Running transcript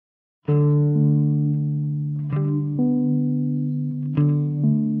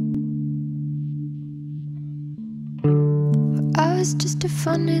was just a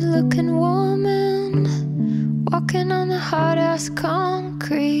funny looking woman walking on the hard ass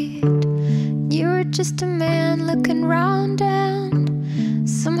concrete. You were just a man looking round, and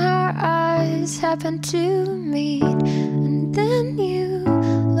somehow our eyes happened to meet. And then you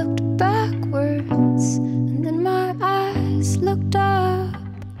looked backwards, and then my eyes looked up.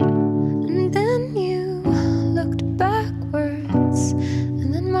 And then you looked backwards,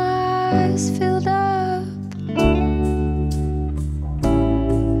 and then my eyes filled up.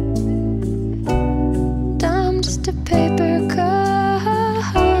 I'm just a paper cup.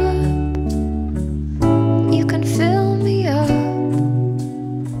 You can fill me up.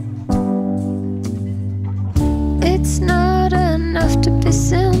 It's not enough to be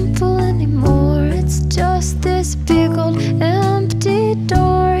simple anymore. It's just this big old empty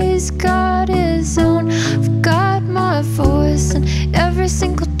door. He's got his own, forgot my voice. And every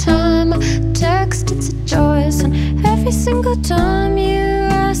single time I text, it's a choice. And every single time you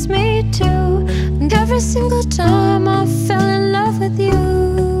ask me to, and every single time I fell in love with you.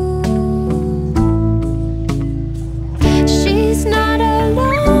 She's not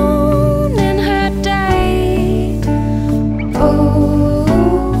alone in her day. Oh,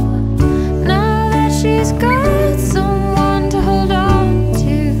 now that she's got someone to hold on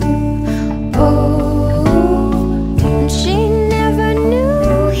to. Oh, and she never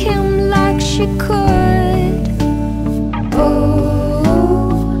knew him like she could.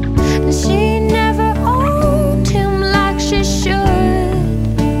 Oh, and she never owned him like she should.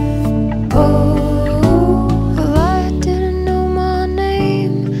 Oh, well, I didn't know my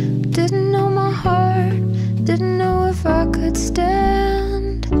name, didn't know my heart, didn't know if I could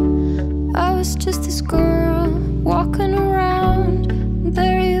stand. I was just this girl walking around, and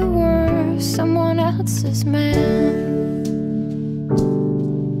there you were, someone else's man.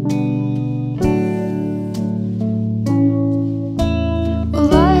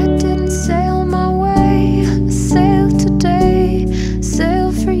 Well, I didn't sail my way, I sailed today,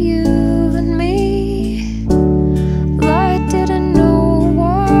 sail for you and me. Well, I didn't know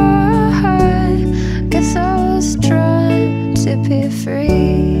why, guess I was trying to be free.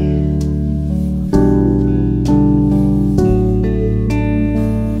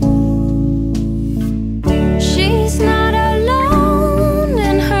 She's not alone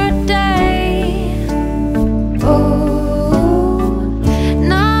in her day. Oh,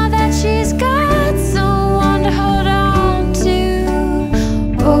 now that she's got someone to hold on to.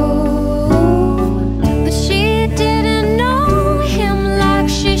 Oh, but she didn't know him like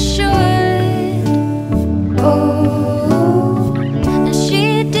she should. Oh, and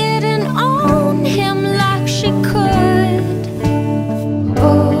she didn't own him like she could.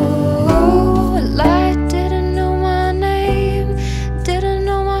 Oh, well, I didn't know my name, didn't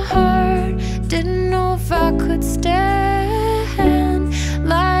know my heart, didn't know if I could stand.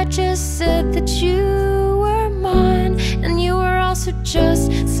 Well, I just said that you were mine, and you were also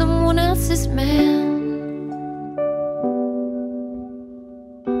just someone else's man.